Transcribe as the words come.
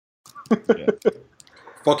Yeah.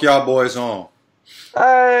 Fuck y'all boys on.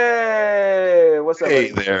 Hey, what's up?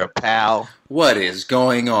 Hey buddy? there, pal. What is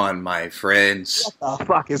going on, my friends? What the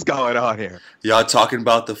fuck is going on here? Y'all talking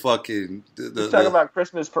about the fucking Let's talk about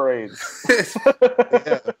Christmas parades.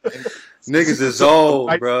 Yeah. niggas is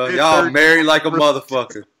old, bro. Y'all married like a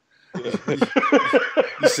motherfucker.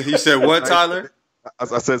 You said what, Tyler?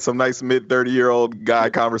 I said some nice mid-30-year-old guy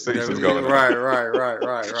conversations going on. Right. You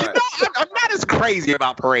know, I'm not as crazy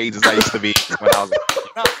about parades as I used to be when I was.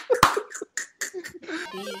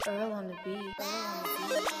 Earl on the beat.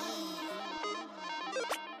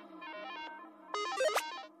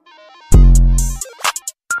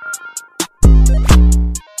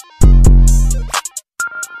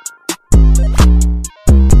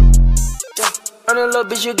 On a little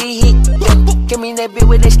bitch, you get hit. Give me that bit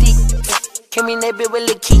with that stick. Give me that bit with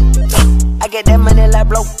the key. I get that money like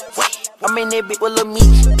blow. I'm in that bit with little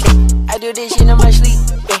meat. I do this shit in my sleep.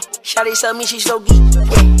 Shawty tell me she so geek.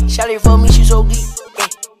 Shawty for me, she so geek.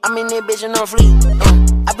 I'm in that bitch and on fleek.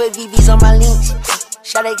 I put VVs on my links.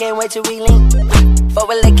 Shawty can't wait till we link. Fuck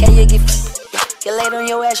with the K, you get get laid on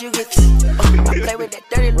your ass, you get. Play with that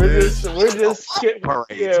dirty. We're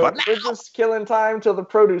just killing time till the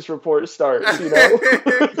produce report starts. You know.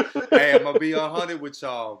 Hey, I'm gonna be 100 with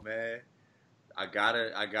y'all, man. I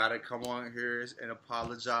gotta come on here and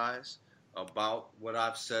apologize about what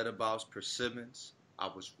I've said about persimmons. I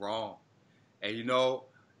was wrong, and you know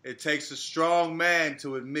it takes a strong man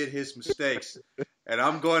to admit his mistakes, and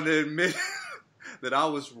I'm going to admit that I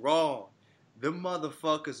was wrong. Them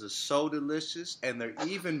motherfuckers are so delicious, and they're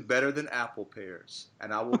even better than apple pears.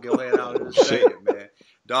 And I will go ahead out and say it, man.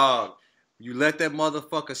 Dog, you let that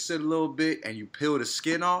motherfucker sit a little bit, and you peel the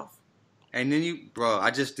skin off, and then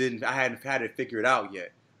I hadn't had it figured out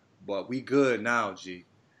yet. But we good now, G.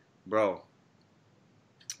 Bro,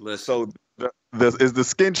 listen. So, is the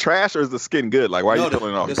skin trash or is the skin good? Like, why are you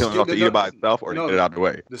peeling it off? Peeling it off to eat it by itself or get it out of the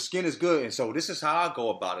way? The skin is good, and so this is how I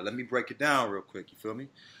go about it. Let me break it down real quick. You feel me?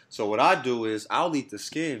 So what I do is I'll eat the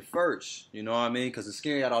skin first. You know what I mean? Because the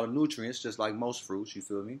skin got all the nutrients, just like most fruits. You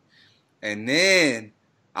feel me? And then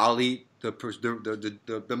I'll eat the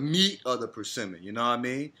meat of the persimmon. You know what I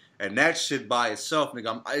mean? And that shit by itself,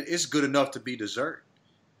 nigga, it's good enough to be dessert.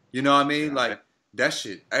 You know what I mean? Yeah. Like that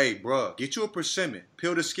shit. Hey, bro, get you a persimmon,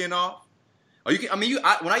 peel the skin off. Or when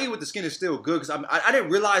I eat it with the skin, it's still good because I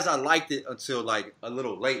didn't realize I liked it until like a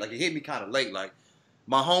little late. Like it hit me kind of late. Like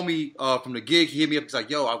my homie from the gig, he hit me up. He's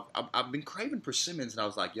like, "Yo, I've been craving persimmons," and I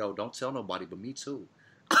was like, "Yo, don't tell nobody, but me too."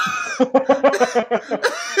 You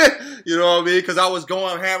know what I mean? Because I was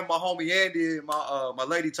going ham with my homie Andy and my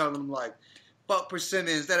lady telling him like, "Fuck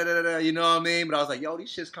persimmons," da da da da. You know what I mean? But I was like, "Yo,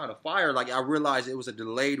 these shit's kind of fire." Like I realized it was a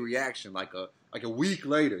delayed reaction, like a week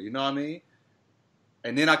later. You know what I mean?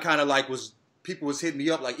 And then I kind of like people was hitting me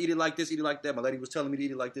up like, eat it like this, eat it like that. My lady was telling me to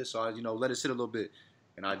eat it like this, so I, let it sit a little bit.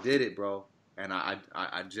 And I did it, bro. And I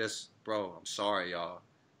just, bro, I'm sorry, y'all.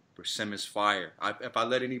 Persimmon's fire. If I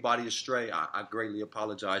let anybody astray, I greatly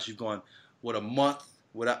apologize. You've gone, a month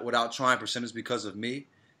without trying persimmons because of me?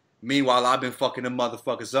 Meanwhile, I've been fucking them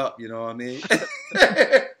motherfuckers up, you know what I mean?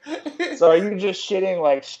 So are you just shitting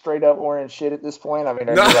like straight up orange shit at this point? I mean,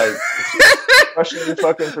 are you like crushing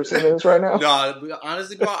fucking persimmons right now? No,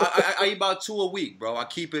 honestly, bro, I eat about 2 a week, bro. I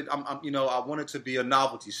keep it. I want it to be a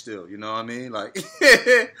novelty still. You know what I mean? Like,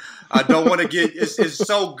 I don't want to get. It's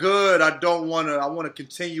so good. I don't want to. I want to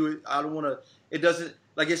continue it. I don't want to. It doesn't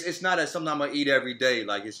like. It's not something I'm gonna eat every day.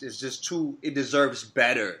 Like, it's just too. It deserves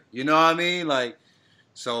better. You know what I mean? Like,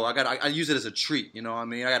 so I use it as a treat. You know what I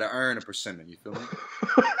mean? I got to earn a persimmon. You feel me?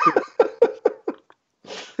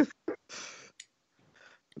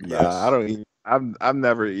 Yes. I've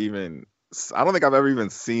never even. I don't think I've ever even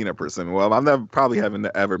seen a persimmon. Well, probably haven't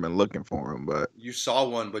ever been looking for them, but you saw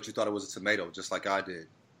one, but you thought it was a tomato, just like I did.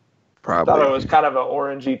 Probably. I thought it was kind of an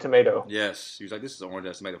orangey tomato. Yes, he was like, "This is an orange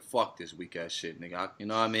ass tomato. Fuck this weak ass shit, nigga." You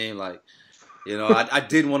know what I mean? Like, I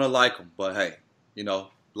didn't want to like him, but hey,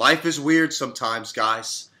 life is weird sometimes,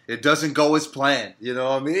 guys. It doesn't go as planned. You know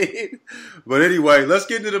what I mean? But anyway, let's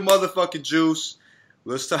get into the motherfucking juice.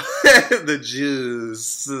 Let's talk the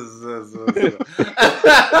juice. You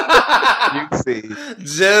see.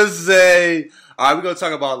 Just say. All right, we're going to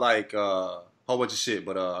talk about like a whole bunch of shit.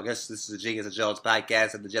 But I guess this is the Jenkins and Jones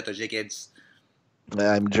podcast and the Jetto Jenkins.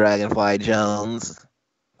 I'm Dragonfly Jones.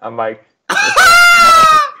 I'm Mike.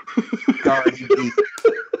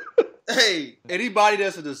 Hey, anybody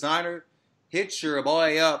that's a designer, hit your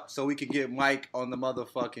boy up so we can get Mike on the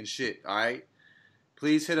motherfucking shit, all right?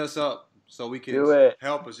 Please hit us up. So we can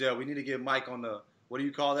help us. Yeah, we need to get Mike on the, what do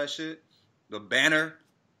you call that shit? The banner?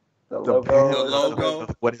 The The logo. The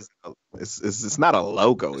logo. What is it? It's not a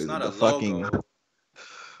logo. It's Is not it a the fucking logo.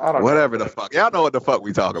 I don't whatever know. the fuck? Y'all know what the fuck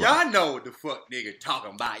we talking about. Y'all know what the fuck nigga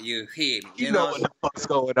talking about. You hear me? You know what the fuck's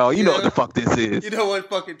going on. You know what the fuck this is. You know what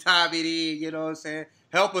fucking time it is. You know what I'm saying?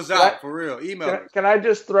 Help us out for real. Email us. Can I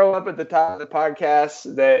just throw up at the top of the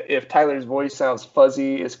podcast that if Tyler's voice sounds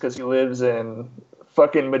fuzzy, it's because he lives in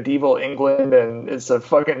fucking medieval England and it's a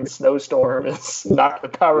fucking snowstorm. It's knocked the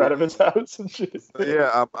power out of his house and shit.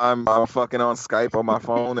 Yeah, I'm fucking on Skype on my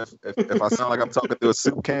phone. If I sound like I'm talking to a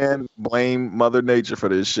soup can, blame Mother Nature for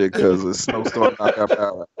this shit because the snowstorm knocked our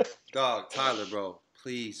power. Dog, Tyler, bro,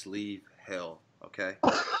 please leave hell, okay?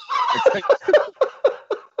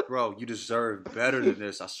 Bro, you deserve better than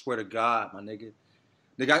this. I swear to God, my nigga.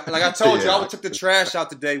 Nigga, like I told you, I took the trash out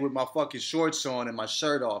today with my fucking shorts on and my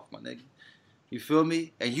shirt off, my nigga. You feel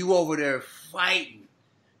me? And you over there fighting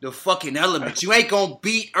the fucking elements. You ain't gonna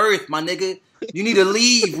beat Earth, my nigga. You need to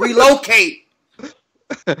leave, relocate.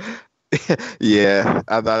 Yeah,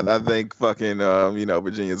 I think fucking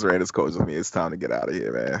Virginia's Raiders coach with me. It's time to get out of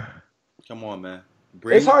here, man. Come on, man.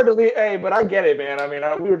 It's hard to leave. Hey, but I get it, man. I mean,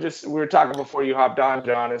 we were talking before you hopped on,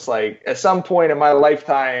 John. It's like at some point in my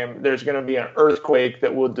lifetime, there's going to be an earthquake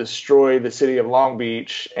that will destroy the city of Long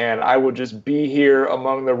Beach, and I will just be here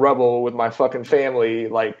among the rubble with my fucking family,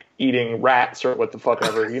 like eating rats or what the fuck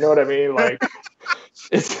ever. You know what I mean? Like,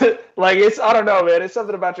 it's I don't know, man. It's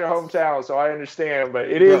something about your hometown, so I understand. But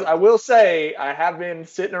it is. I will say, I have been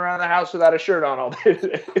sitting around the house without a shirt on all day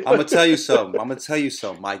today. I'm gonna tell you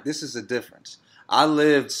something, Mike. This is the difference. I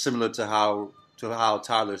lived similar to how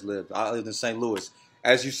Tyler's lived. I lived in St. Louis.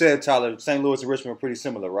 As you said, Tyler, St. Louis and Richmond are pretty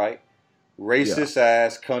similar, right? Racist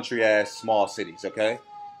ass, country ass, small cities, okay?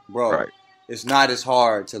 Bro, right. It's not as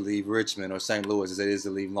hard to leave Richmond or St. Louis as it is to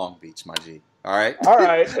leave Long Beach, my G. All right? All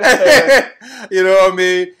right. You know what I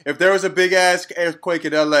mean? If there was a big ass earthquake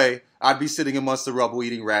in LA, I'd be sitting amongst the rubble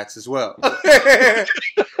eating rats as well. Because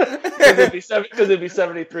it'd be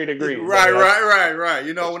 73 degrees. Right.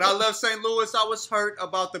 You know, when I left St. Louis, I was hurt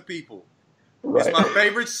about the people. Right. It's my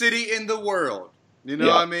favorite city in the world. You know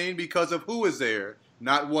what I mean? Because of who is there,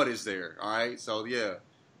 not what is there. All right? So, yeah.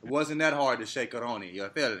 It wasn't that hard to shake it on you.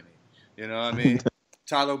 Feel me? You know what I mean?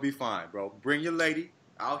 Tyler will be fine, bro. Bring your lady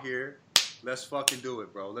out here. Let's fucking do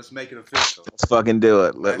it, bro. Let's make it official. Let's fucking do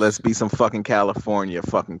it. Let's be some fucking California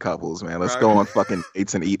fucking couples, man. Let's go on fucking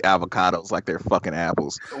dates and eat avocados like they're fucking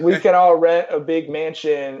apples. We can all rent a big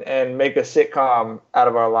mansion and make a sitcom out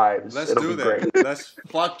of our lives. Let's do that. Let's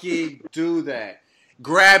fucking do that.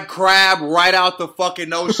 Grab crab right out the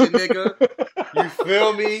fucking ocean, nigga. You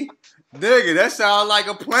feel me? Nigga, that sounds like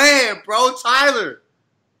a plan, bro. Tyler,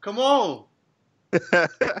 come on.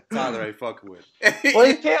 Tyler ain't fucking with. Well,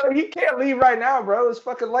 he can't leave right now, bro. His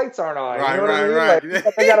fucking lights aren't on. Right.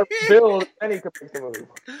 Like, I gotta build, and he can make the move.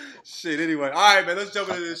 Shit. Anyway, all right, man. Let's jump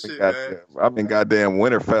into this shit, man. I'm in goddamn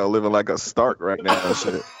Winterfell, living like a Stark right now. And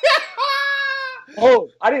shit. Oh,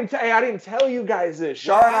 I didn't tell you guys this.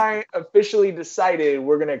 Shar and I officially decided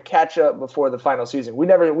we're gonna catch up before the final season. We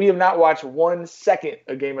have not watched 1 second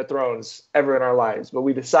of Game of Thrones ever in our lives, but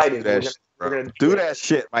we decided we're gonna do that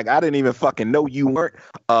shit. Like, I didn't even fucking know you weren't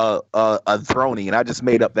a throny, and I just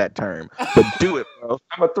made up that term. But do it, bro.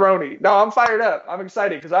 I'm a throny. No, I'm fired up. I'm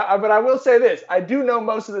excited but I will say this: I do know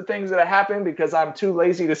most of the things that have happened because I'm too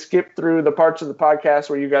lazy to skip through the parts of the podcast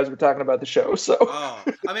where you guys were talking about the show. So,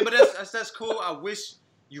 I mean, but that's cool. I wish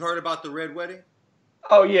you heard about the Red Wedding.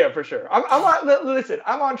 Oh yeah, for sure.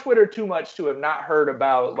 I'm on Twitter too much to have not heard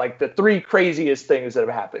about like the 3 craziest things that have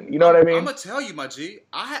happened. You know what I mean? I'm gonna tell you, my G.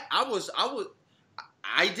 I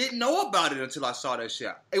didn't know about it until I saw that shit.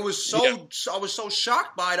 It was so I was so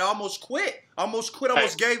shocked by it. I almost quit. Almost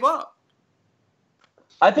gave up.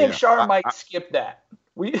 I think Shar might skip that.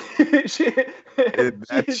 Yeah.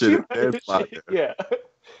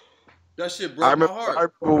 That shit broke my heart. I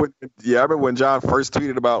remember when John first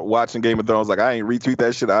tweeted about watching Game of Thrones. Like, I ain't retweet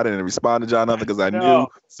that shit. I didn't respond to John nothing because I knew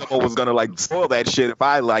someone was gonna like spoil that shit if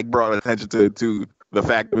I like brought attention to the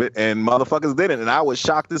fact of it, and motherfuckers didn't, and I was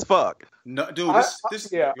shocked as fuck. No, dude, this.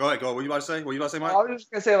 Go ahead. What you about to say? Mike? I was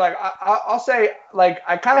just gonna say, like, I'll say, like,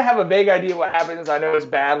 I kind of have a vague idea what happens. I know it's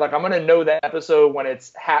bad. Like, I'm gonna know that episode when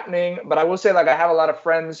it's happening. But I will say, like, I have a lot of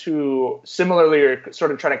friends who similarly are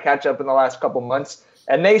sort of trying to catch up in the last couple months,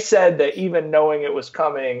 and they said that even knowing it was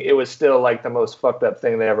coming, it was still like the most fucked up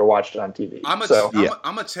thing they ever watched on TV. I'm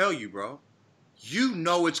gonna tell you, bro. You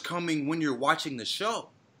know it's coming when you're watching the show,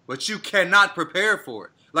 but you cannot prepare for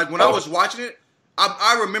it. Like when I was watching it.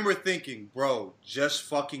 I remember thinking, bro, just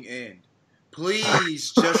fucking end.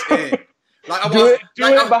 Please, just end. Like do it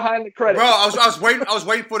behind the credits, bro. I was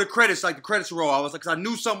waiting for the credits, like the credits roll. I was like, cause I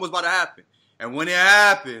knew something was about to happen, And when it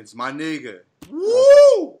happens, my nigga,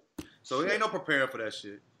 woo! So it ain't no preparing for that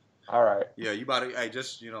shit. All right. Yeah, you about to, hey,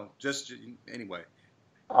 just anyway.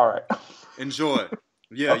 All right. Enjoy.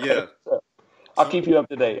 Yeah, okay, yeah. So I'll keep you up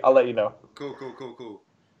to date. I'll let you know. Cool.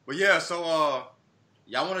 But yeah, so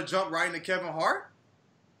y'all want to jump right into Kevin Hart?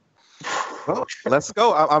 Well, let's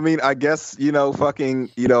go. I mean, I guess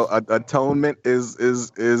fucking atonement is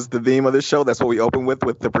the theme of this show. That's what we open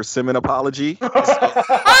with the persimmon apology. Bro,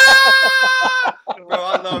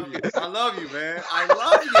 I love you, man. I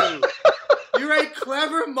love you. You're a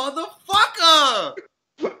clever motherfucker.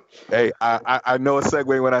 Hey, I know a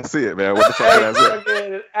segue when I see it, man. What the fuck did I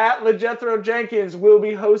say? At LeJethro Jenkins will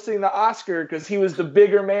be hosting the Oscar because he was the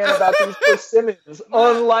bigger man about these persimmons,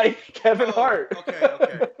 unlike Kevin Hart.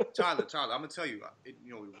 Okay. Tyler, I'm gonna tell you, it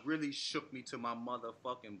really shook me to my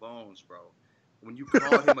motherfucking bones, bro. When you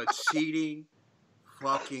called him a cheating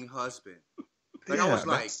fucking husband. Like yeah,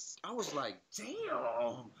 I was like, damn.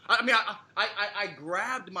 I mean, I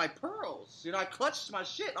grabbed my pearls. I clutched my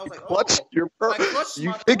shit. I was like, clutched your pearls.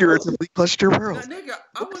 You figuratively clutched your pearls. Now,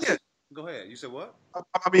 nigga, Go ahead. You said what?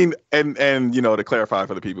 I mean, and to clarify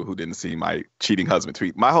for the people who didn't see my cheating husband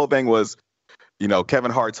tweet, my whole thing was, Kevin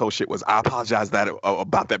Hart's whole shit was, I apologized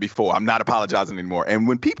about that before. I'm not apologizing anymore. And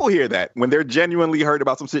when people hear that, when they're genuinely hurt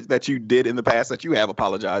about some shit that you did in the past that you have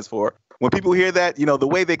apologized for, when people hear that, the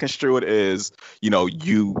way they construe it is,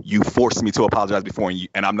 you forced me to apologize before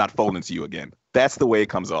and I'm not folding to you again. That's the way it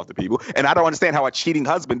comes off to people. And I don't understand how a cheating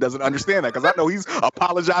husband doesn't understand that, because I know he's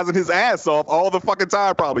apologizing his ass off all the fucking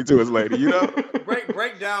time probably to his lady,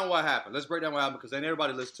 Break down what happened. Let's break down what happened, because then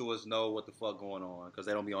everybody listening to us know what the fuck going on, because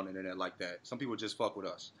they don't be on the internet like that. Some people just fuck with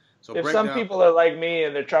us. So if some people are like me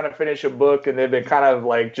and they're trying to finish a book and they've been kind of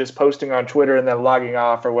like just posting on Twitter and then logging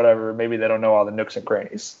off or whatever, maybe they don't know all the nooks and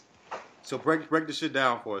crannies. So break the shit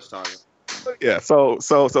down for us, Tyler. Yeah, so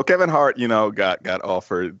Kevin Hart, got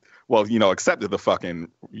offered, accepted the fucking,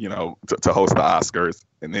 to host the Oscars.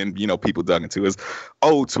 And then, people dug into his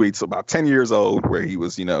old tweets about 10 years old where he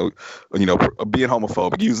was, being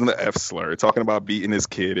homophobic, using the F slur, talking about beating his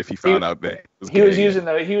kid if he found out that he was using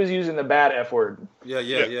the bad F word.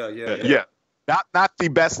 Yeah. Not the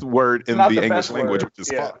best word in the English language, which is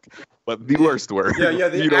fuck, but the worst word. Yeah,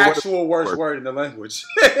 the actual worst word in the language.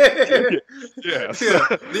 Yeah.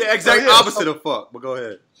 The exact opposite of fuck, but go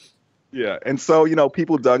ahead. Yeah, and so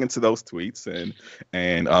people dug into those tweets,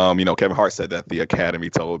 and Kevin Hart said that the Academy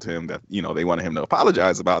told him that they wanted him to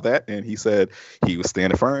apologize about that, and he said he was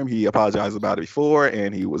standing firm. He apologized about it before,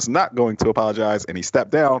 and he was not going to apologize, and he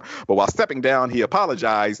stepped down. But while stepping down, he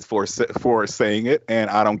apologized for saying it, and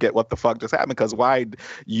I don't get what the fuck just happened, because why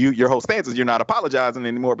your whole stance is you're not apologizing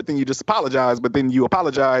anymore, but then you just apologize, but then you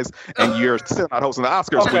apologize, and you're still not hosting the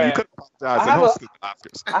Oscars when you could apologize and host the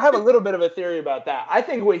Oscars. I have a little bit of a theory about that. I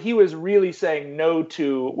think what he was really saying no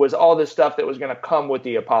to was all the stuff that was going to come with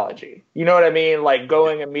the apology. You know what I mean? Like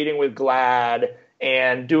going and meeting with GLAAD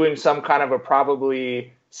and doing some kind of a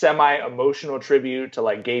probably semi-emotional tribute to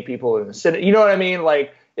like gay people in the city. You know what I mean?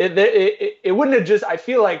 Like it wouldn't have just, I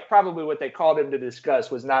feel like probably what they called him to discuss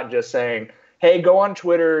was not just saying, hey, go on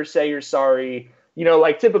Twitter, say you're sorry.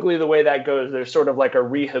 Like typically the way that goes, there's sort of like a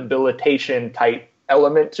rehabilitation type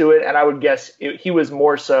element to it. And I would guess he was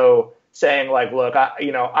more so saying like, look,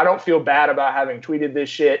 I don't feel bad about having tweeted this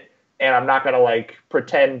shit, and I'm not going to like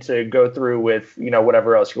pretend to go through with,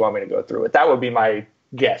 whatever else you want me to go through with. That would be my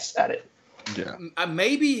guess at it. Yeah.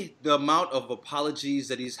 Maybe the amount of apologies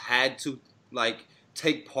that he's had to like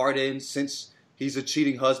take part in since he's a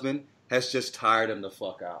cheating husband has just tired him the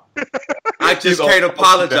fuck out. I just can't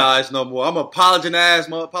apologize no more. I'm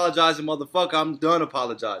apologizing motherfucker. I'm done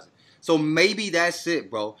apologizing. So maybe that's it,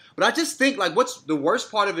 bro. But I just think like what's the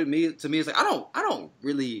worst part of it to me is like I don't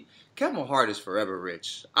really, Kevin Hart is forever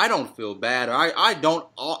rich. I don't feel bad.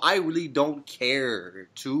 I really don't care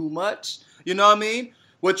too much. You know what I mean?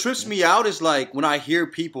 What trips me out is like when I hear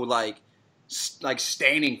people like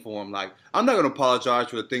standing for him. Like, I'm not gonna apologize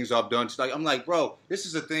for the things I've done. Like, I'm like, bro, this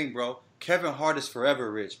is the thing, bro. Kevin Hart is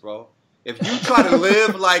forever rich, bro. If you try to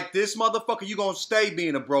live like this motherfucker, you gonna stay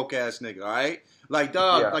being a broke ass nigga, all right? Like,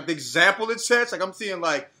 dog, like the example it sets, like I'm seeing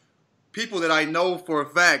like people that I know for a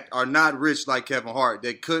fact are not rich like Kevin Hart.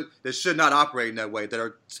 That should not operate in that way. That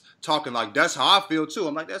are talking like, that's how I feel too.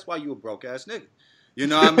 I'm like, that's why you a broke ass nigga. You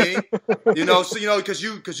know what I mean? Because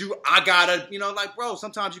I gotta, like, bro,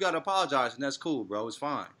 sometimes you gotta apologize and that's cool, bro. It's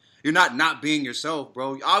fine. You're not being yourself,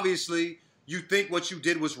 bro. Obviously, you think what you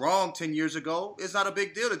did was wrong 10 years ago. It's not a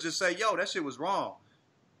big deal to just say, yo, that shit was wrong.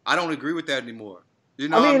 I don't agree with that anymore. You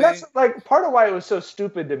know I mean, what that's like part of why it was so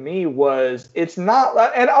stupid to me was it's not.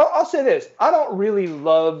 And I'll say this: I don't really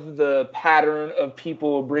love the pattern of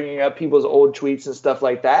people bringing up people's old tweets and stuff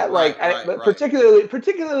like that. Right.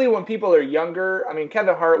 Particularly when people are younger. I mean,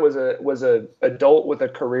 Kevin Hart was a adult with a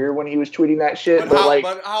career when he was tweeting that shit.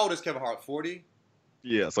 But how old is Kevin Hart? 40?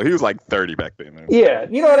 Yeah, so he was like 30 back then, man. Yeah,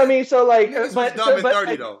 you know what I mean. So like, Niggas was dumb at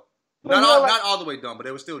 30 though. Not all the way dumb, but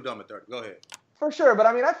they were still dumb at 30. Go ahead. For sure, but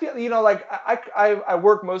I mean, I feel like I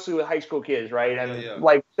work mostly with high school kids, right? And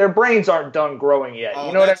like their brains aren't done growing yet.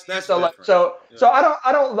 You know what I mean? That's so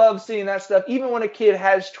I don't love seeing that stuff. Even when a kid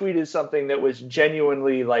has tweeted something that was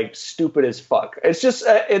genuinely like stupid as fuck, it's just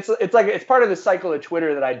it's part of the cycle of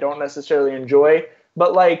Twitter that I don't necessarily enjoy.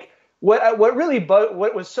 But like what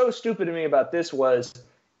was so stupid to me about this was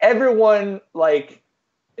everyone like.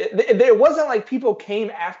 It wasn't like people came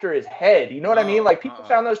after his head. You know what I mean? Like people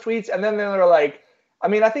found those tweets and then they were like, I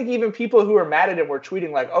mean, I think even people who were mad at him were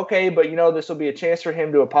tweeting like, okay, but you know, this will be a chance for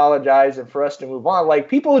him to apologize and for us to move on. Like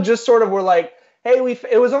people just sort of were like, hey,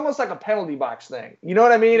 it was almost like a penalty box thing. You know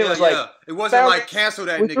what I mean? It was like, it wasn't like cancel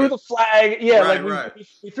that nigga. We threw the flag. Yeah. Right.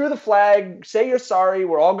 We threw the flag, say you're sorry.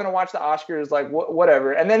 We're all going to watch the Oscars, like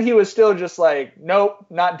whatever. And then he was still just like, nope,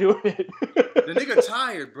 not doing it. The nigga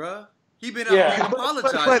tired, bro. He been out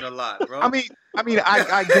apologizing a lot, bro. I mean,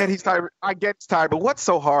 I get he's tired. I get he's tired. But what's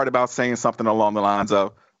so hard about saying something along the lines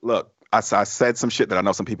of, look, I said some shit that I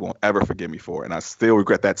know some people won't ever forgive me for, and I still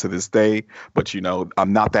regret that to this day. But you know,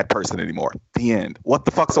 I'm not that person anymore. The end. What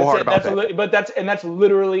the fuck's so hard about that? But that's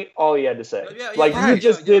literally all he had to say. You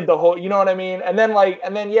just did the whole. You know what I mean? And then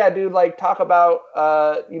dude, like talk about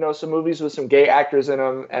some movies with some gay actors in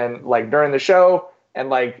them, and like during the show. And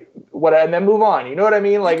like and then move on. You know what I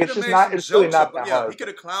mean? Like it's just not. It's really not that hard. He could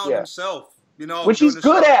have clowned himself. You know, which he's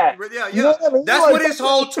good at. Yeah. You know what I mean? That's what his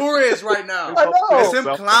whole tour is right now. I know. It's him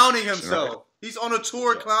clowning himself. He's on a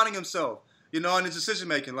tour clowning himself. You know, in his decision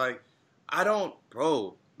making. Like, I don't,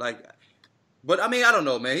 bro. Like, but I mean, I don't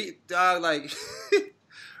know, man.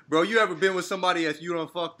 Bro, you ever been with somebody that you done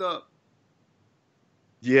fucked up?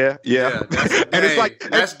 Yeah. And it's like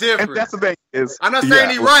that's different. And that's the thing is, I'm not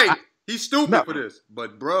saying he's right. He's stupid for this,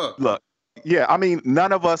 but bruh. Look, yeah, I mean,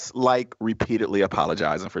 none of us like repeatedly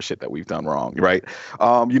apologizing for shit that we've done wrong, right?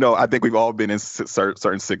 I think we've all been in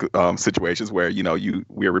certain situations where,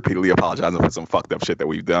 we're repeatedly apologizing for some fucked up shit that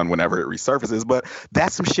we've done whenever it resurfaces. But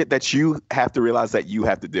that's some shit that you have to realize that you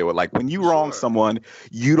have to deal with. Like when you wrong someone,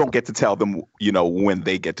 you don't get to tell them, when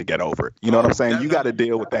they get over it. You know what I'm saying? You got to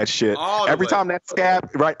deal with that shit. Every time that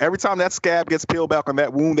scab gets peeled back on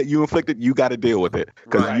that wound that you inflicted, you got to deal with it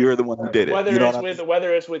because you're the one who did it.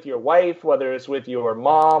 Whether it's with your wife, whether it's with your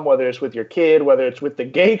mom, whether it's with your kid, whether it's with the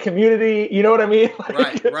gay community, you know what I mean?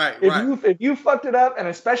 Like, right. If you fucked it up, and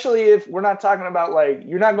especially if we're not talking about like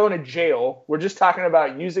you're not going to jail, we're just talking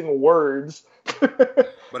about using words.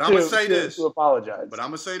 But I'm gonna say this to apologize. But I'm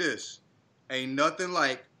gonna say this: ain't nothing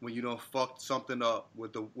like when you don't fuck something up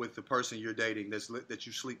with the person you're dating that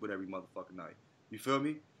you sleep with every motherfucking night. You feel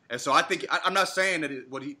me? And so I think I'm not saying that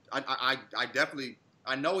I definitely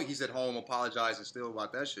I know he's at home apologizing still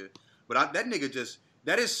about that shit. But that nigga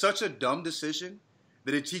that is such a dumb decision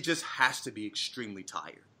that he just has to be extremely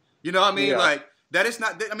tired. You know what I mean? Yeah. Like, that is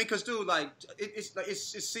not, I mean, because, dude, like, it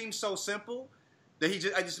seems so simple that it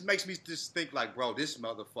just makes me just think, like, bro, this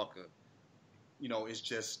motherfucker, is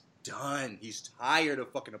just done. He's tired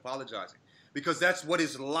of fucking apologizing. Because that's what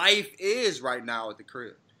his life is right now at the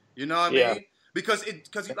crib. You know what I mean? Because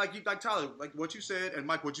like Tyler, like what you said, and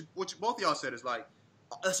Mike, what you both of y'all said is like,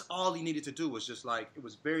 that's all he needed to do was just like, it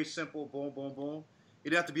was very simple, boom, boom, boom. It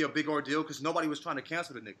didn't have to be a big ordeal because nobody was trying to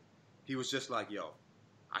cancel the nigga. He was just like, yo,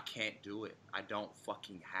 I can't do it. I don't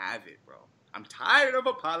fucking have it, bro. I'm tired of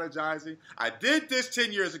apologizing. I did this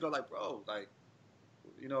 10 years ago. Like, bro, like,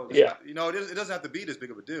 it doesn't have to be this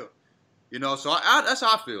big of a deal. So that's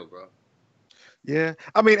how I feel, bro. Yeah,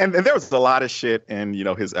 I mean, and there was a lot of shit in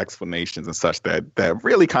his explanations and such that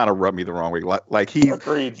really kind of rubbed me the wrong way. Like he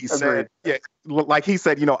said, like he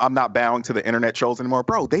said, I'm not bowing to the internet trolls anymore,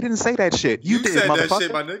 bro. They didn't say that shit. You did, said motherfucker. That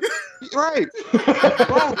shit, my nigga. Right,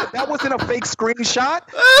 bro. That wasn't a fake screenshot,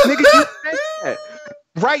 nigga. You said that.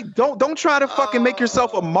 Right, don't try to fucking make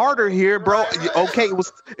yourself a martyr here, bro. Okay,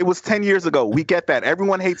 it was 10 years ago. We get that.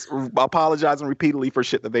 Everyone hates apologizing repeatedly for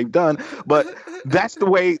shit that they've done, but that's the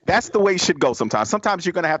way shit goes sometimes. Sometimes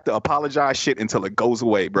you're gonna have to apologize shit until it goes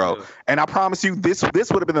away, bro. Yeah. And I promise you, this would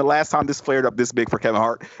have been the last time this flared up this big for Kevin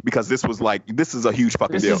Hart because this is a huge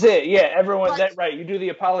fucking deal. This is it, yeah. Everyone's right. You do the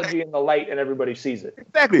apology in the light, and everybody sees it.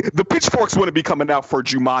 Exactly. The pitchforks wouldn't be coming out for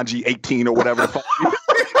Jumanji 18 or whatever.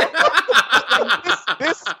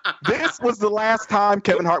 this was the last time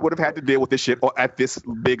Kevin Hart would have had to deal with this shit at this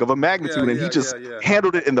big of a magnitude, and he just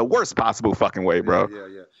handled it in the worst possible fucking way, bro.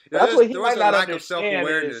 Yeah. That's what he there might was a not lack of understand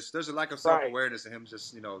self-awareness. is- There's a lack of self-awareness in him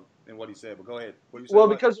just, in what he said. But go ahead. What you said, Well,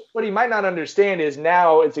 Mike? because what he might not understand is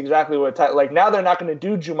now it's exactly what like now they're not going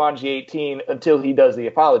to do Jumanji 18 until he does the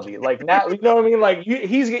apology. Like now, you know what I mean? Like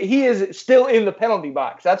he is still in the penalty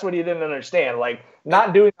box. That's what he didn't understand. Like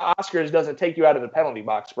not doing the Oscars doesn't take you out of the penalty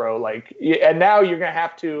box, bro. Like and now you're going to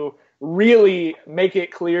have to really make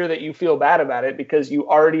it clear that you feel bad about it because you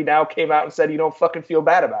already now came out and said you don't fucking feel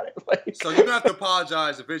bad about it. Like, So you're gonna have to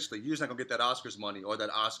apologize eventually. You're just not gonna get that Oscars money or that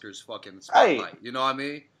Oscars fucking spotlight. Right. You know what I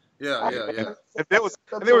mean? Yeah. And there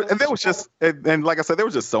was just, and like I said, there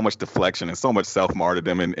was just so much deflection and so much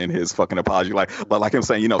self-martyrdom in his fucking apology. Like him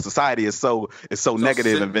saying, society is so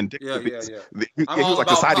negative sick. and vindictive. Yeah. He I'm was all like,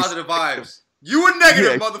 about society's positive vibes. You were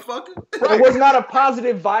negative, Yeah. motherfucker. it was not a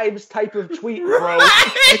positive vibes type of tweet, bro.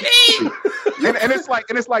 and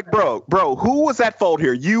it's like, bro, who was at fault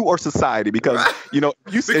here, you or society? Because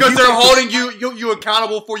because they're holding you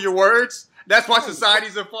accountable for your words. That's why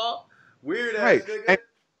society's at fault. Weird ass Right. nigga. And,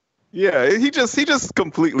 yeah, he just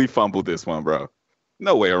completely fumbled this one, bro.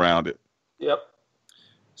 No way around it. Yep.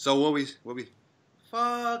 So what we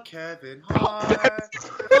fuck Kevin Hart,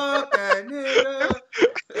 fuck that nigga.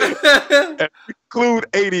 Include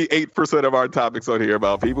 88% of our topics on here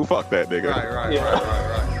about people. Fuck that nigga.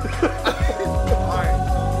 Right.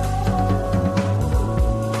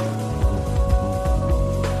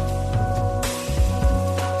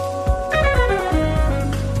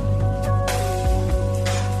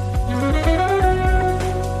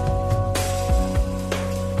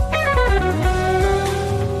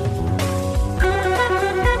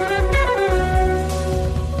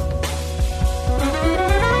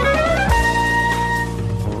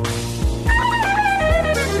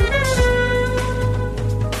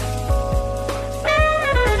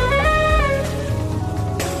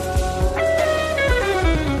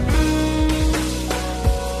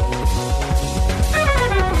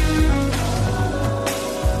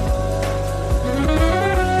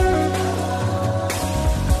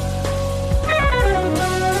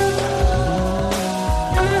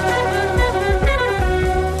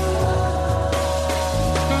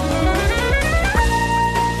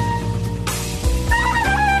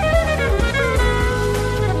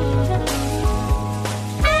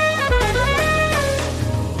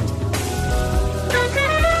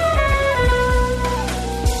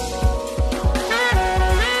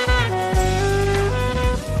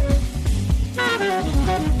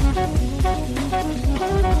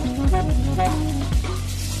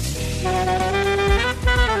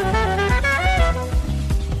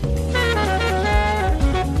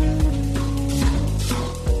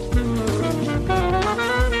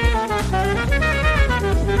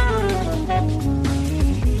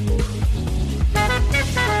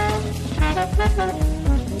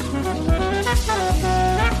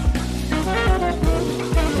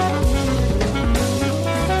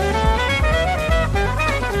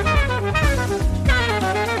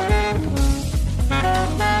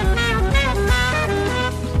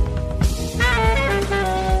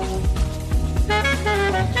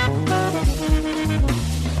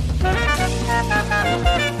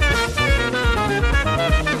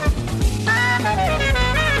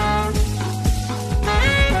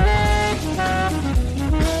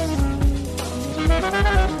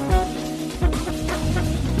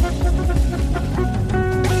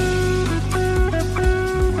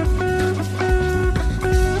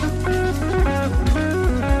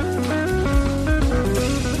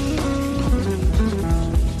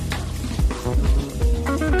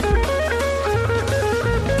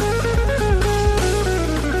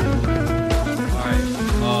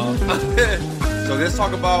 So let's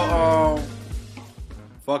talk about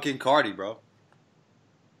fucking Cardi, bro.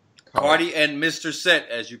 Cardi and Mr. Set,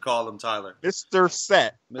 as you call him, Tyler. Mr.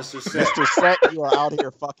 Set. Mr. Set. Mr. Set, you are out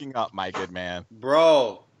here fucking up, my good man.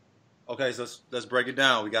 Bro. Okay, so let's break it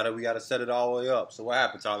down. We gotta set it all the way up. So what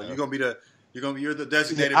happened, Tyler? You're the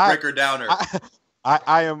designated breaker downer.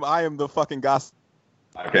 I am the fucking gossip.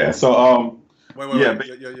 Okay, so Wait.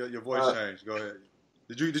 Your voice changed. Go ahead.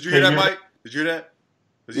 Did you hear that, you- Mike? Did you hear that?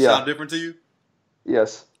 Does he Yeah. sound different to you?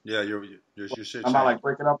 Yes. Yeah, your shit. I'm not changed. like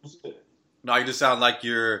breaking up and shit. No, you just sound like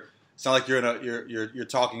you're you're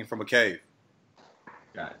talking from a cave.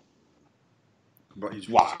 Got it. But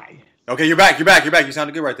Why? Okay, you're back. You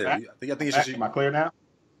sounded good right there. I think it's just Am I clear now?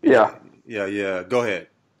 Yeah. Yeah. Go ahead.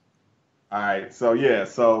 All right, so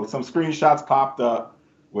some screenshots popped up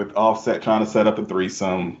with Offset trying to set up a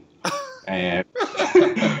threesome, and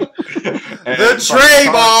The tray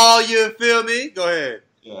ball, you feel me? Go ahead.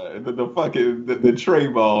 Yeah, the fucking the tray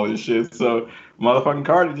ball and shit. So motherfucking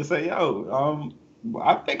Cardi just say, yo,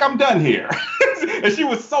 I think I'm done here. And she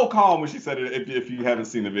was so calm when she said it. If you haven't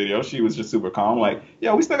seen the video, she was just super calm. Like,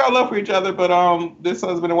 yeah, we still got love for each other, but this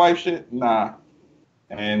husband and wife shit, nah.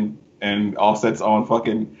 And Offset's on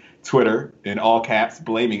fucking Twitter in all caps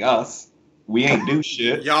blaming us. We ain't do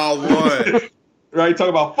shit. Y'all won. Right, talking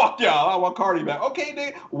about fuck y'all. I want Cardi back. Okay,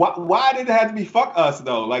 nigga. Why did it have to be fuck us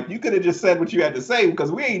though? Like you could have just said what you had to say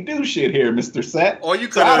because we ain't do shit here, Mr. Set. Or you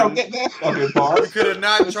could. So I don't get that fucking part. You could have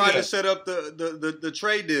not tried to set up the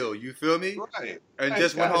trade deal. You feel me? Right. And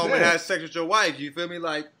just went home and had sex with your wife. You feel me?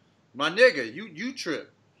 Like my nigga, you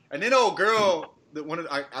trip. And then old girl,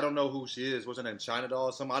 I don't know who she is. What's her name? China Doll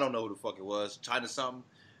or something? I don't know who the fuck it was. China something.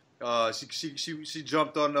 She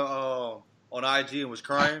jumped on IG and was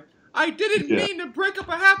crying. I didn't mean to break up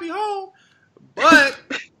a happy home, but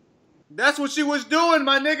that's what she was doing,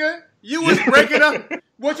 my nigga. You was breaking up.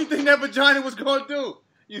 What you think that vagina was gonna do?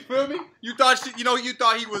 You feel me? You thought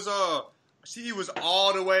he was he was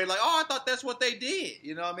all the way like, oh, I thought that's what they did.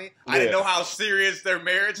 You know what I mean? I didn't know how serious their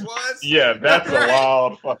marriage was. Yeah, that's a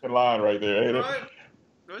wild fucking line right there, ain't it? Right?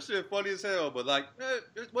 That shit funny as hell. But like,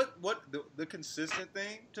 what the consistent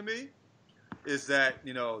thing to me is that,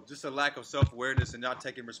 just a lack of self-awareness and not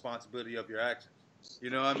taking responsibility of your actions.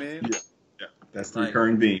 You know what I mean? Yeah. That's the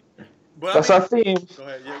recurring theme. But that's our theme. Go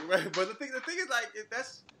ahead. Yeah, right. But the thing is, like,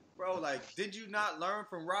 that's, bro, like, did you not learn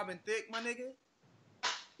from Robin Thicke, my nigga?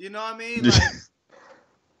 You know what I mean? Like,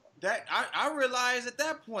 that I realized at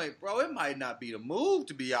that point, bro, it might not be the move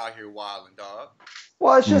to be out here wilding, dog.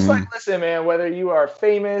 Well, it's just like, listen, man, whether you are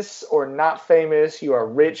famous or not famous, you are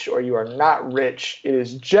rich or you are not rich, it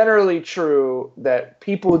is generally true that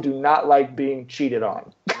people do not like being cheated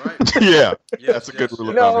on. Right. Yeah, that's a good rule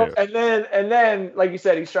of thumb. And then, like you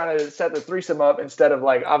said, he's trying to set the threesome up instead of,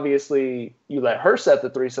 like, obviously you let her set the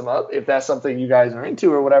threesome up if that's something you guys are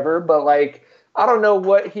into or whatever. But, like, I don't know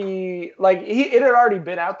what it had already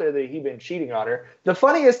been out there that he'd been cheating on her. The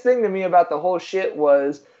funniest thing to me about the whole shit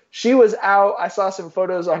was, she was out. I saw some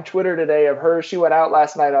photos on Twitter today of her. She went out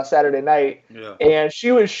last night on Saturday night, and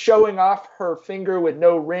she was showing off her finger with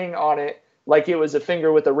no ring on it, like it was a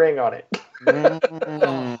finger with a ring on it.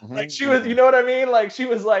 Like she was, you know what I mean? Like she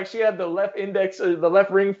was like, she had the left the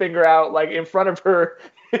left ring finger out, like in front of her,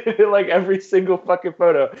 like every single fucking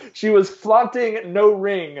photo. She was flaunting no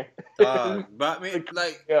ring. But I mean,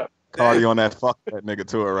 like, Cardi on that fuck that nigga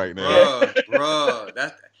tour right now. Bro,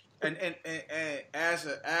 that's. And as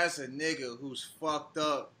a nigga who's fucked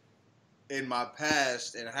up in my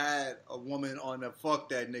past and had a woman on the fuck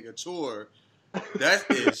that nigga tour, this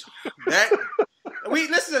is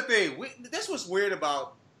the thing. This was weird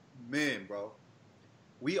about men, bro.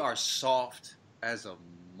 We are soft as a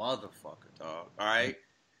motherfucker, dog. All right,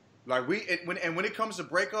 like when it comes to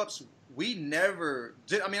breakups, we never.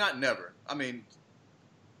 I mean, not never. I mean,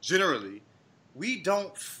 generally, we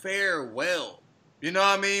don't fare well. You know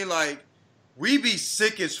what I mean? Like, we be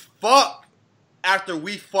sick as fuck after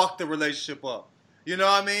we fuck the relationship up. You know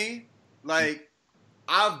what I mean? Like,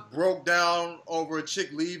 I've broke down over a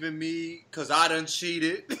chick leaving me because I done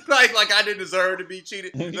cheated. like I didn't deserve to be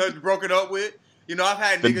cheated, broken up with. You know, I've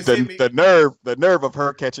had niggas hit me. The nerve of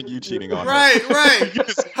her catching you cheating on her. Right.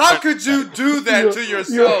 How could you do that to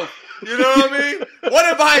yourself? You know what I mean? What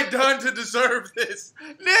have I done to deserve this?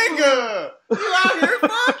 Nigga, you out here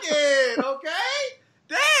fucking, okay?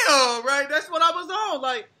 Damn, right? That's what I was on.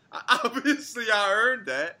 Like, obviously I earned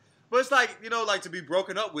that. But it's like, like to be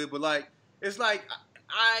broken up with, but like, it's like,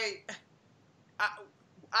 I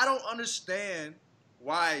don't understand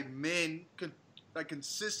why men could like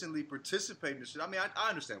consistently participate in this shit. I mean, I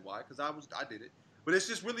understand why, because I did it. But it's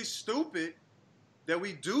just really stupid that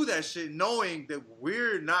we do that shit knowing that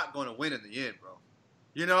we're not going to win in the end, bro.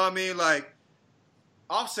 You know what I mean? Like,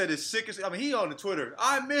 Offset is sick as... I mean, he on the Twitter.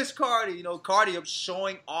 I miss Cardi. Cardi up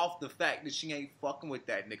showing off the fact that she ain't fucking with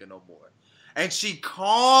that nigga no more. And she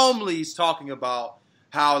calmly is talking about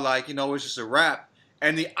how, like, it's just a rap.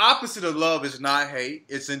 And the opposite of love is not hate.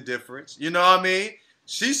 It's indifference. You know what I mean?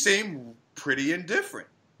 She seemed pretty indifferent.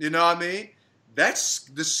 You know what I mean? That's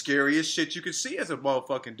the scariest shit you can see as a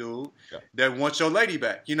motherfucking dude that wants your lady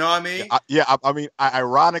back. You know what I mean? I mean,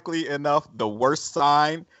 ironically enough, the worst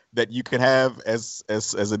sign that you can have as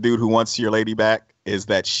a dude who wants your lady back is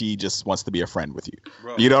that she just wants to be a friend with you.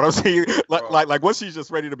 Bro. You know what I'm saying? Like once she's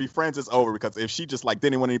just ready to be friends, it's over. Because if she just like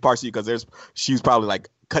didn't want any parts of you, because she's probably like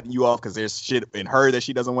cutting you off because there's shit in her that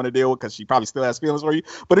she doesn't want to deal with because she probably still has feelings for you.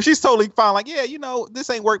 But if she's totally fine, like this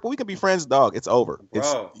ain't work, but we can be friends, dog. It's over.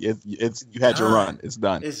 Bro, it's you had your run. It's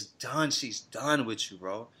done. It's done. She's done with you,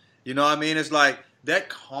 bro. You know what I mean? It's like that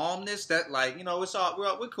calmness, that like, you know,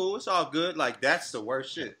 we're cool, it's all good. Like that's the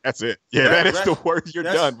worst shit. That's it. Yeah, that is the worst. You're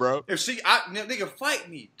done, bro. If nigga, fight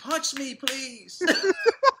me, punch me, please.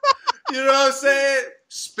 You know what I'm saying?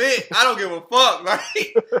 Spit. I don't give a fuck.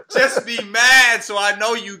 Like, just be mad so I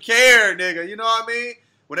know you care, nigga. You know what I mean?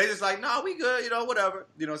 When they just like, nah, we good, you know, whatever.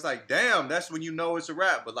 You know, it's like, damn, that's when you know it's a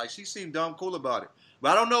wrap. But like, she seemed dumb cool about it.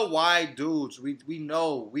 But I don't know why dudes, we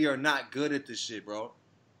know we are not good at this shit, bro.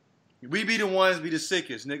 We be the ones be the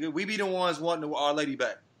sickest, nigga. We be the ones wanting our lady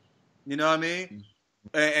back. You know what I mean?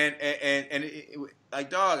 And like,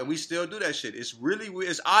 dog, and we still do that shit. It's really weird.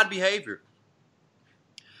 It's odd behavior.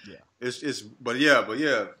 Yeah. But yeah,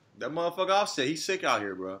 that motherfucker Offset, he's sick out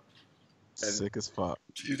here, bro. And sick as fuck.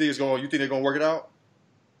 You think they're gonna work it out?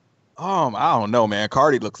 I don't know, man.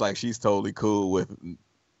 Cardi looks like she's totally cool with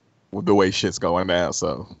the way shit's going down.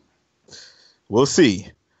 So we'll see.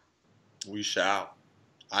 We shall.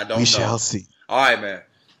 I don't know. We shall see. All right, man.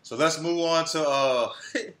 So let's move on to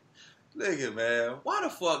nigga, man. Why the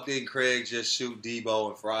fuck didn't Craig just shoot Debo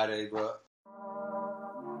on Friday, bro?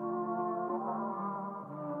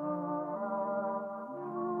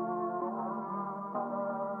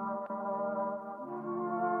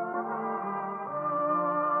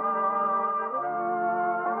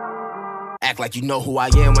 Act like you know who I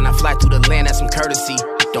am when I fly through the land, that's some courtesy.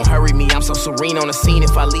 Don't hurry me, I'm so serene on the scene.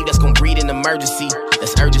 If I leave, that's gon' breed an emergency.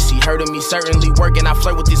 That's urgency, hurting me, certainly working. I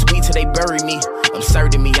flirt with this weed till they bury me.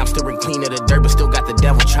 Absurd to me, I'm still clean of the dirt, but still got the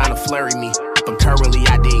devil trying to flurry me. But currently,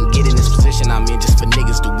 I didn't get in this position I'm in just for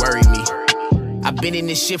niggas to worry me. I've been in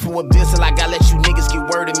this shit for a bit, so like I let you niggas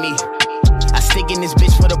get word of me. I stick in this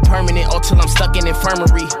bitch for the permanent, or till I'm stuck in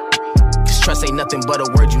infirmary. Cause trust ain't nothing but a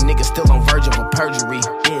word, you niggas still on verge of a perjury.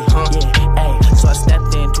 Yeah, huh? Yeah. So I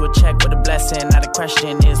stepped into a check with a blessing. Now the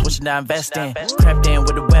question is, what should I invest in? Crept in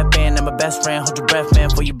with a weapon, I'm a best friend. Hold your breath, man,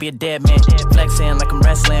 before you be a dead man. Flexing like I'm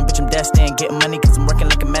wrestling, bitch, I'm destined. Getting money cause I'm working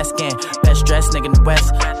like a Mexican. Best dressed nigga in the West,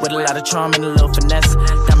 with a lot of charm and a little finesse.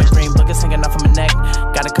 Diamond green boogers hanging off of my neck.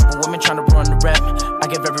 Got a couple women trying to run the rep. I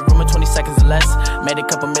give every rumor 20 seconds or less. Made a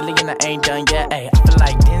couple million, I ain't done yet. Ay, I feel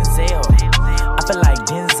like Denzel.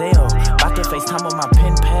 About to FaceTime on my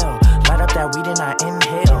pen pal. Light up that weed and I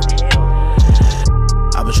inhale.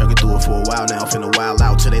 I've been trucking through it for a while now, finna wild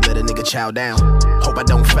out till they let a nigga chow down. Hope I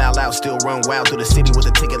don't foul out, still run wild through the city with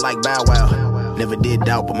a ticket like Bow Wow. Never did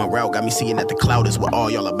doubt, but my route got me seeing that the cloud is what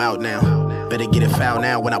all y'all about now. Better get it foul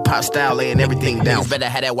now when I pop style, laying everything down. Niggas better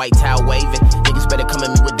have that white towel waving. Niggas better come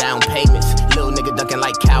at me with down payments. Little nigga ducking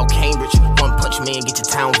like Cal Cambridge. One punch me and get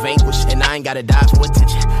your town vanquished. And I ain't gotta die for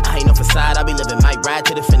attention. I ain't no facade, I be living. Might ride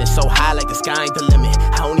to the finish so high like the sky ain't the limit.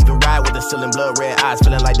 I don't even ride with the ceiling blood red eyes,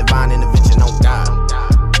 feeling like divine intervention on God.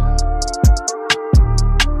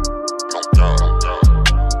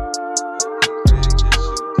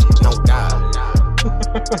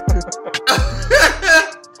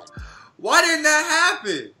 Why didn't that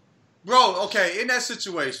happen? Bro, okay, in that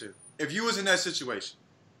situation, if you was in that situation,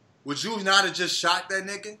 would you not have just shot that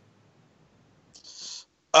nigga?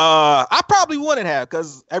 I probably wouldn't have,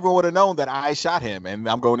 because everyone would have known that I shot him and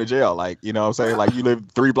I'm going to jail. Like, you know what I'm saying? Like, you live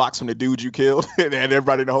 3 blocks from the dude you killed and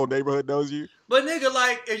everybody in the whole neighborhood knows you. But nigga,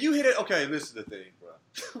 like, if you hit it, okay, listen to the thing, bro.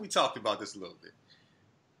 We talked about this a little bit.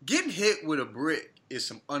 Getting hit with a brick is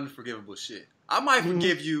some unforgivable shit. I might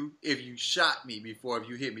forgive you if you shot me before if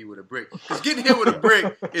you hit me with a brick. Because getting hit with a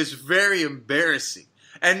brick is very embarrassing.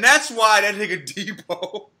 And that's why that nigga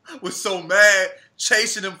Debo was so mad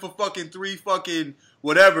chasing him for fucking 3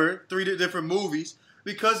 different movies.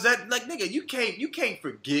 Because that, like, nigga, you can't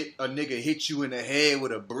forget a nigga hit you in the head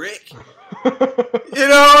with a brick. You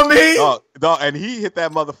know what I mean? No, and he hit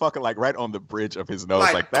that motherfucker like right on the bridge of his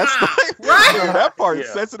nose. Like that's right. That part is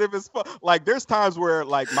sensitive as fuck. Like there's times where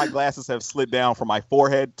like my glasses have slid down from my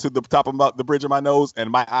forehead to the top of the bridge of my nose, and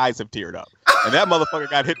my eyes have teared up. And that motherfucker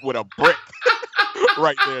got hit with a brick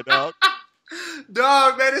right there, dog.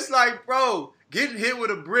 Dog, man, it's like, bro, getting hit with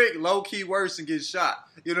a brick low key worse than getting shot.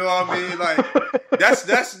 You know what I mean? Like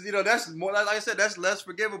that's you know, that's more like I said, that's less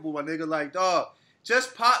forgivable, my nigga. Like, dog,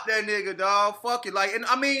 just pop that nigga, dog. Fuck it. Like, and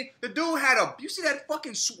I mean, the dude had you see that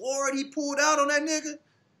fucking sword he pulled out on that nigga?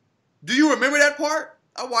 Do you remember that part?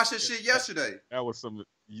 I watched that shit yesterday. That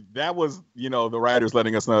was, you know, the writers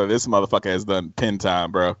letting us know that this motherfucker has done pen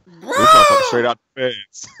time, bro. This motherfucker straight out the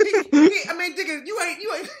feds. I mean, nigga, you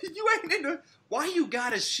ain't in the. Why you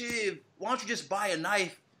got a shiv? Why don't you just buy a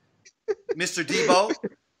knife, Mr. Debo?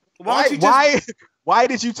 Why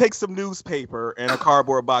did you take some newspaper and a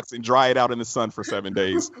cardboard box and dry it out in the sun for 7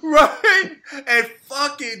 days? Right, and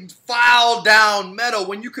fucking file down metal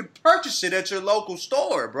when you could purchase it at your local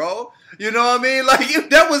store, bro. You know what I mean? Like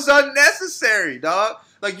that was unnecessary, dog.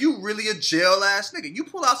 Like, you really a jail ass nigga. You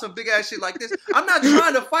pull out some big ass shit like this. I'm not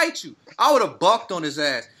trying to fight you. I would have bucked on his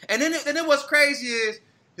ass. And then what's crazy is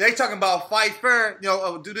they talking about fight fair,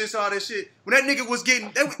 do this, all this shit. When that nigga was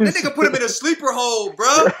getting, that nigga put him in a sleeper hold,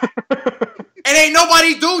 bro. And ain't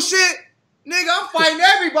nobody do shit. Nigga, I'm fighting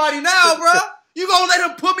everybody now, bro. You gonna let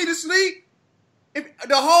him put me to sleep? If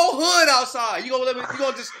the whole hood outside, you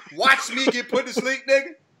gonna just watch me get put to sleep,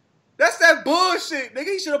 nigga? That's that bullshit, nigga.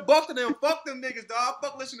 He should have bucked them. Fuck them niggas, dog.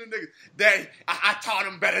 Fuck listening to niggas. I taught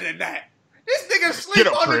him better than that. This nigga sleep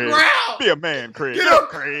on the ground. Be a man, Craig. Get up,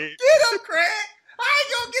 Craig. Get up, Craig. I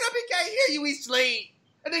ain't gonna get up. He can't hear you. He sleep.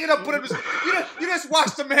 That nigga done put him to sleep. You just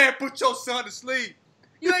watched the man put your son to sleep.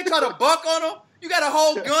 You ain't trying to buck on him. You got a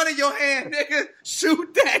whole gun in your hand, nigga.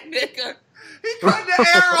 Shoot that nigga. He cut the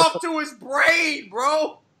air off to his brain,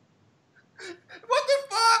 bro. What the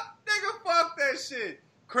fuck? Nigga, fuck that shit.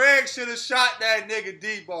 Craig should have shot that nigga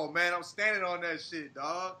Debo, man. I'm standing on that shit,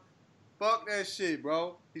 dog. Fuck that shit,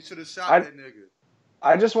 bro. He should have shot that nigga.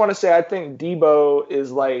 I just want to say I think Debo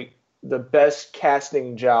is like the best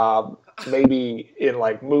casting job maybe in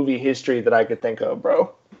like movie history that I could think of,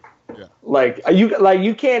 bro. Yeah. Like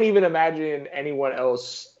you can't even imagine anyone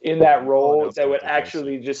else in that role that would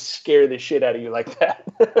actually just scare the shit out of you like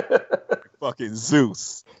that. Fucking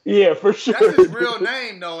Zeus. Yeah, for sure. That's his real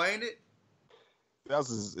name, though, ain't it? That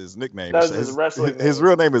was his nickname. That was his wrestling name. His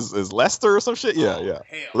real name is Lester or some shit. Yeah, yeah.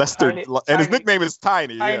 Lester, and his nickname is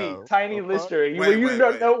Tiny. Tiny Lister.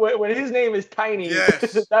 When his name is Tiny,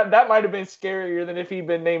 yes. that might have been scarier than if he'd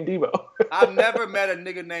been named Debo. I've never met a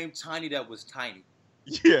nigga named Tiny that was tiny.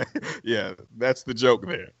 Yeah, that's the joke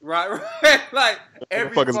there. Right. Like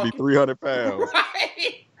every motherfuckers be 300 pounds.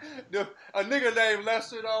 Right. A nigga named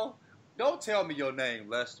Lester though. Don't tell me your name,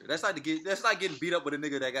 Lester. That's like getting beat up with a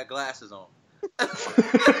nigga that got glasses on. You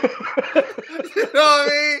know what I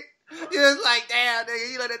mean? You're just like, damn,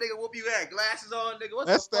 nigga, you let that nigga whoop you had glasses on, nigga. What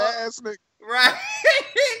that's the fuck? ass nigga. Right.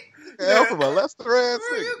 Yeah, from a Lester ass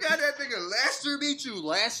nigga. You got that nigga Lester beat you.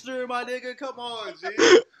 Lester, my nigga. Come on, G.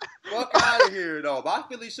 Fuck out of here, though. But I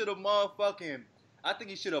feel he should have I think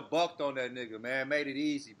he should have bucked on that nigga, man. Made it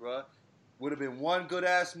easy, bro. Would have been one good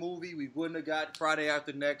ass movie. We wouldn't have got Friday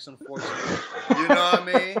After Next, unfortunately. You know what I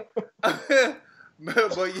mean?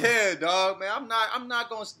 But yeah, dog, man, I'm not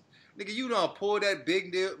gonna, nigga, you done pull that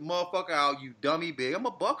big motherfucker out, you dummy big. I'm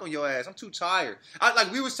a buck on your ass. I'm too tired.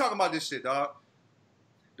 We was talking about this shit, dog.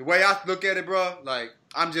 The way I look at it, bro, like,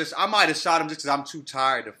 I might have shot him just because I'm too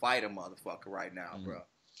tired to fight a motherfucker right now, bro.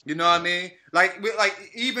 You know what I mean? Like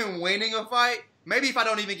even winning a fight, maybe if I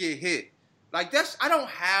don't even get hit, like I don't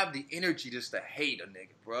have the energy just to hate a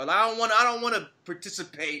nigga, bro. Like, I don't want to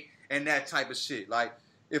participate in that type of shit. Like,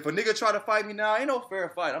 if a nigga try to fight me now, ain't no fair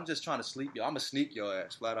fight. I'm just trying to sleep you. I'm going to sneak your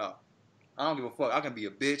ass flat out. I don't give a fuck. I can be a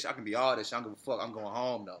bitch. I can be all this shit. I don't give a fuck. I'm going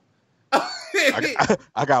home, though.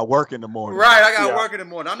 I got work in the morning. Right, I got work in the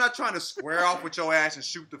morning. I'm not trying to square off with your ass and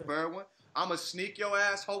shoot the fair one. I'm going to sneak your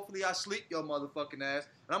ass. Hopefully, I sleep your motherfucking ass.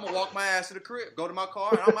 And I'm going to walk my ass to the crib. Go to my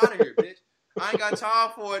car, and I'm out of here, bitch. I ain't got time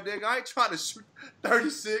for it, nigga. I ain't trying to shoot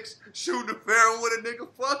 36, shooting the fair with a nigga.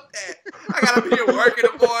 Fuck that. I gotta be at work in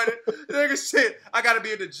the morning. Nigga, shit. I gotta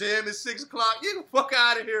be at the gym at 6 o'clock. You can fuck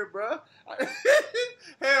out of here, bro.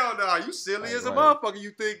 Hell no. You silly as a motherfucker.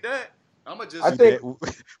 You think that? I think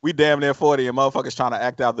we damn near 40 and motherfuckers trying to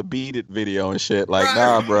act out the Beat It video and shit. Like,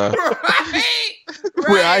 nah, bro.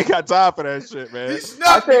 Right. I ain't got time for that shit, man. He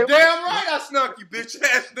snuck me. Damn right I snuck you, bitch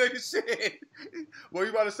ass nigga shit. What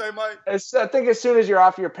you about to say, Mike? I think as soon as you're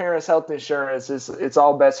off your parents' health insurance, it's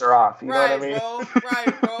all bets are off. You know what I mean?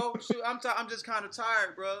 Right, bro. Shoot, I'm just kind of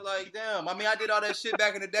tired, bro. Like, damn. I mean, I did all that shit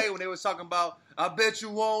back in the day when they was talking about, I bet you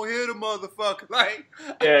won't hit a motherfucker. Like,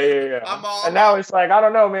 yeah. And now it's like, I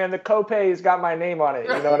don't know, man. The copay's got my name on it.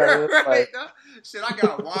 You know what I mean? Right. Shit, I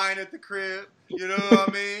got wine at the crib. You know what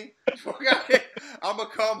I mean? I'm going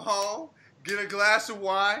to come home, get a glass of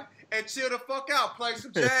wine, and chill the fuck out. Play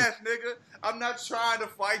some jazz, nigga. I'm not trying to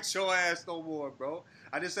fight your ass no more, bro.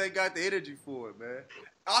 I just ain't got the energy for it, man.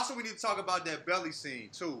 Also, we need to talk about that belly scene,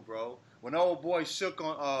 too, bro. When old boy shook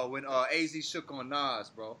on, when AZ shook on Nas,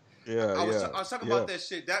 bro. I was talking about that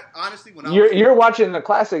shit. That, honestly, when you're watching the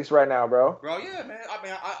classics right now, bro. Bro, yeah, man. I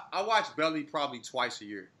mean, I watch Belly probably twice a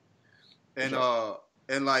year.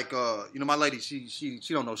 And like my lady, she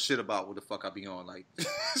don't know shit about what the fuck I be on. Like,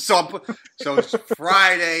 so it's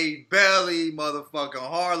Friday, Belly, motherfucking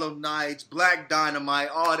Harlem Nights, Black Dynamite,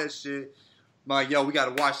 all that shit. Like, yo, we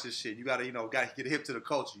gotta watch this shit. You gotta get hip to the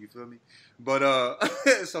culture. You feel me? But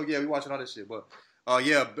so yeah, we watching all this shit. But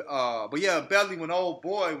Belly, when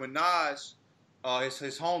Nas,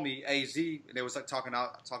 his homie AZ, and they was like talking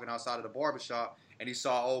outside of the barbershop, and he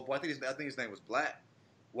saw old boy. I think his name was Black.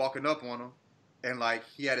 walking up on him, and like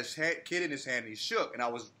he had his kid in his hand and he shook. And I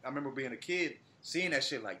remember being a kid seeing that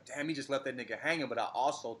shit like, damn, he just left that nigga hanging. But I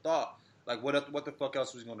also thought, like, what the fuck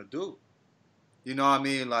else was he gonna do? You know what I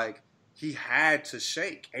mean? Like, he had to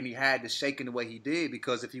shake, and he had to shake in the way he did,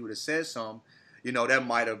 because if he would have said something, you know, that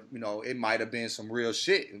might have, you know, it might have been some real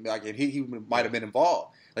shit. Like, he might have been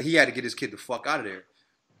involved. Like, he had to get his kid the fuck out of there.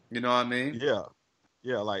 You know what I mean?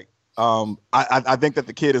 Yeah. Like, I think that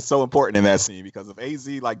the kid is so important in that scene, because if AZ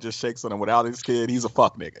like just shakes on him without his kid, he's a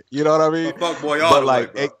fuck nigga. You know what I mean? A fuck boy, all but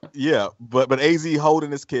the way, bro. But AZ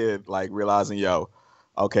holding his kid, like realizing, yo,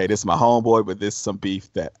 okay, this is my homeboy, but this is some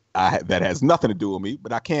beef that has nothing to do with me,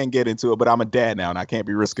 but I can get into it. But I'm a dad now, and I can't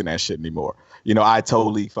be risking that shit anymore. You know, I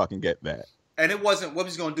totally fucking get that. And it wasn't what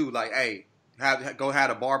he's gonna do. Like, hey, go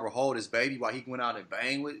have a barber hold his baby while he went out and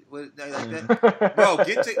bang with like that. Bro,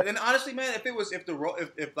 and honestly, man,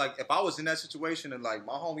 if I was in that situation and like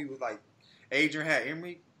my homie was like Adrian had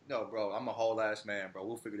Emery, no, bro, I'm a whole ass man, bro.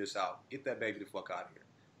 We'll figure this out. Get that baby the fuck out of here.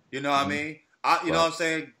 You know what I mean? You know what I'm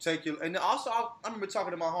saying? And also I remember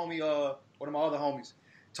talking to my homie, one of my other homies,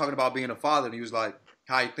 talking about being a father, and he was like,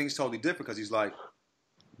 how he thinks totally different, because he's like,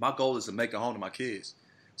 my goal is to make a home to my kids.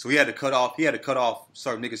 So he had to cut off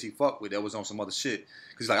certain niggas he fucked with that was on some other shit.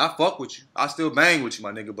 Cause he's like, I fuck with you, I still bang with you,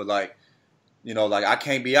 my nigga, but like, you know, like I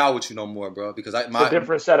can't be out with you no more, bro, because it's a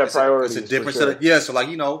different set of priorities. It's a different set of So like,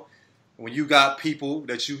 you know, when you got people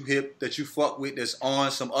that you fuck with that's on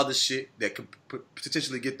some other shit that could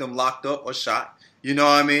potentially get them locked up or shot, you know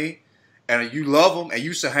what I mean? And you love them and you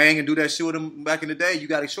used to hang and do that shit with them back in the day. You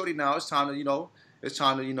got a shorty now. It's time to, you know,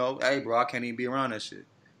 hey, bro, I can't even be around that shit.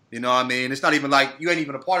 You know what I mean? It's not even like you ain't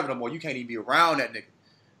even a part of it no more. You can't even be around that nigga.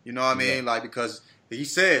 You know what I mean? Yeah. Like, because he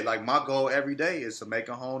said, like, my goal every day is to make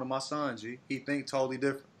a home to my son, G. He think totally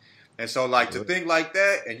different. And so, like, to think like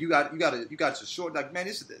that, and you got your short, like, man,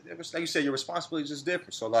 this is, like you said, your responsibility is just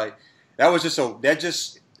different. So, like, it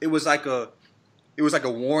was like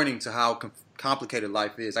a warning to how complicated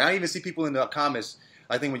life is. Like, I even see people in the comments,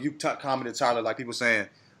 I think when you commented, Tyler, like, people saying,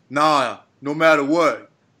 nah, no matter what,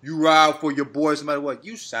 you ride for your boys no matter what.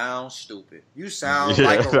 You sound stupid. You sound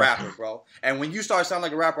like a rapper, bro. And when you start sounding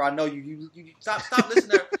like a rapper, I know you stop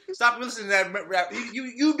listening to that rap.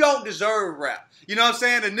 You don't deserve rap. You know what I'm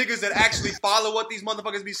saying? The niggas that actually follow what these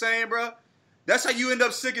motherfuckers be saying, bro. That's how you end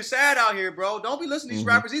up sick and sad out here, bro. Don't be listening to these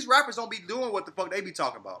rappers. These rappers don't be doing what the fuck they be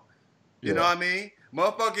talking about. You know what I mean?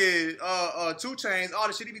 Motherfucking 2 Chainz, all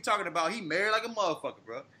the shit he be talking about, he married like a motherfucker,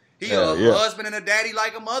 bro. He a husband and a daddy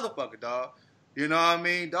like a motherfucker, dog. You know what I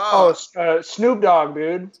mean, dog? Oh, Snoop Dogg,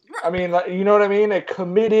 dude. I mean, like, you know what I mean? A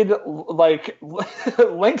committed, like,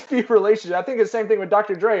 lengthy relationship. I think it's the same thing with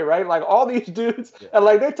Dr. Dre, right? Like, all these dudes, and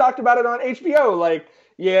like, they talked about it on HBO. Like,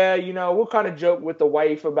 yeah, you know, we'll kind of joke with the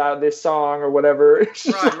wife about this song or whatever.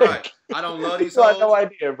 Right. I don't love these hoes. I have no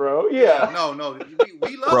idea, bro. Yeah. No.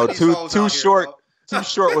 We love these hoes too out short. Here, bro. Too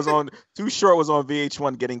Short was on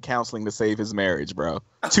VH1 getting counseling to save his marriage, bro.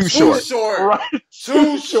 Too short. Right.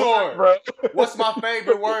 Too short, bro. What's my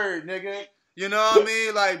favorite word, nigga? You know what I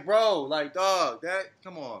mean? Like, bro, like, dog,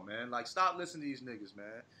 come on, man. Like, stop listening to these niggas,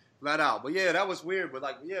 man. Flat out. But yeah, that was weird. But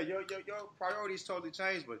like, yeah, your priorities totally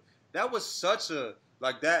changed. But that was such a,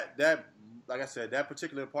 like, that like I said, that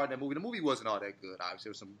particular part of that movie, the movie wasn't all that good. Obviously,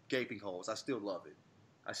 there were some gaping holes. I still love it.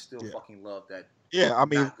 I still fucking love that. Yeah, I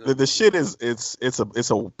mean, the shit is it's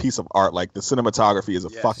a piece of art. Like, the cinematography is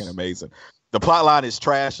fucking amazing. The plot line is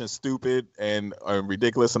trash and stupid and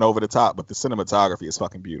ridiculous and over the top, but the cinematography is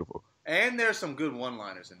fucking beautiful. And there's some good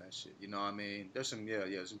one-liners in that shit. You know what I mean? There's some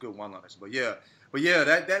some good one-liners. But yeah,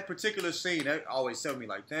 that particular scene, that always tell me,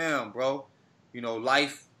 like, damn, bro, you know,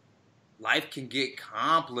 life can get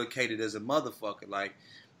complicated as a motherfucker. Like,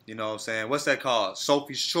 you know what I'm saying? What's that called?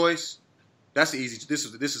 Sophie's Choice. That's easy. This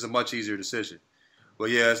is a much easier decision. But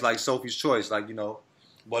yeah, it's like Sophie's Choice, like, you know.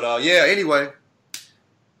 But yeah, anyway,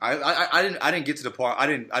 I didn't get to the part. I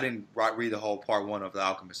didn't read the whole part 1 of The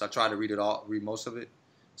Alchemist. I tried to read most of it.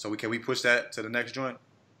 So can we push that to the next joint?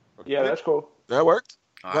 Yeah, that's cool. That worked.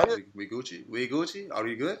 All right, we Gucci. We Gucci. Are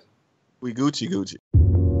we good? We Gucci.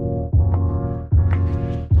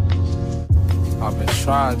 I've been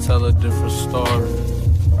trying to tell a different story.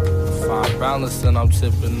 Find balance and I'm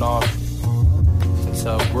tipping off.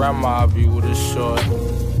 Tell grandma I be with a short.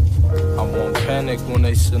 I won't panic when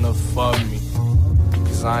they send her for me,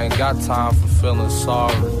 cause I ain't got time for feeling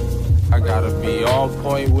sorry. I gotta be on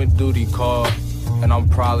point when duty call, and I'm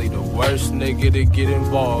probably the worst nigga to get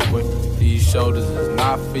involved with. These shoulders is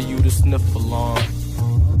not for you to sniff along.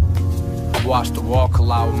 I watch the wall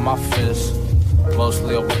collide with my fists,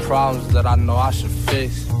 mostly over problems that I know I should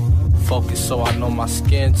fix. Focus so I know my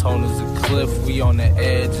skin tone is a cliff. We on the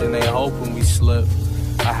edge and they hoping we slip.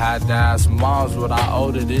 I I had to ask moms what I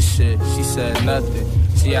owed her this shit. She said nothing.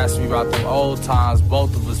 She asked me about them old times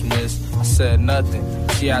both of us missed. I said nothing.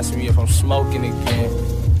 She asked me if I'm smoking again.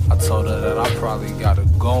 I told her that I probably gotta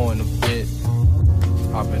go in a bit.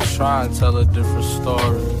 I've been trying to tell a different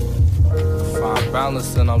story. Find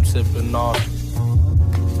balance and I'm tipping off.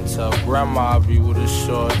 And tell grandma I'll be with a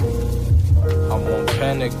short. I won't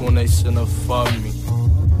panic when they send her for me.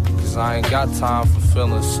 Cause I ain't got time for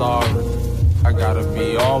feeling sorry. I gotta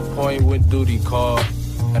be on point when duty call.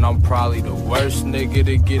 And I'm probably the worst nigga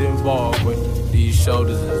to get involved with. These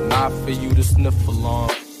shoulders is not for you to sniff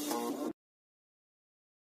along.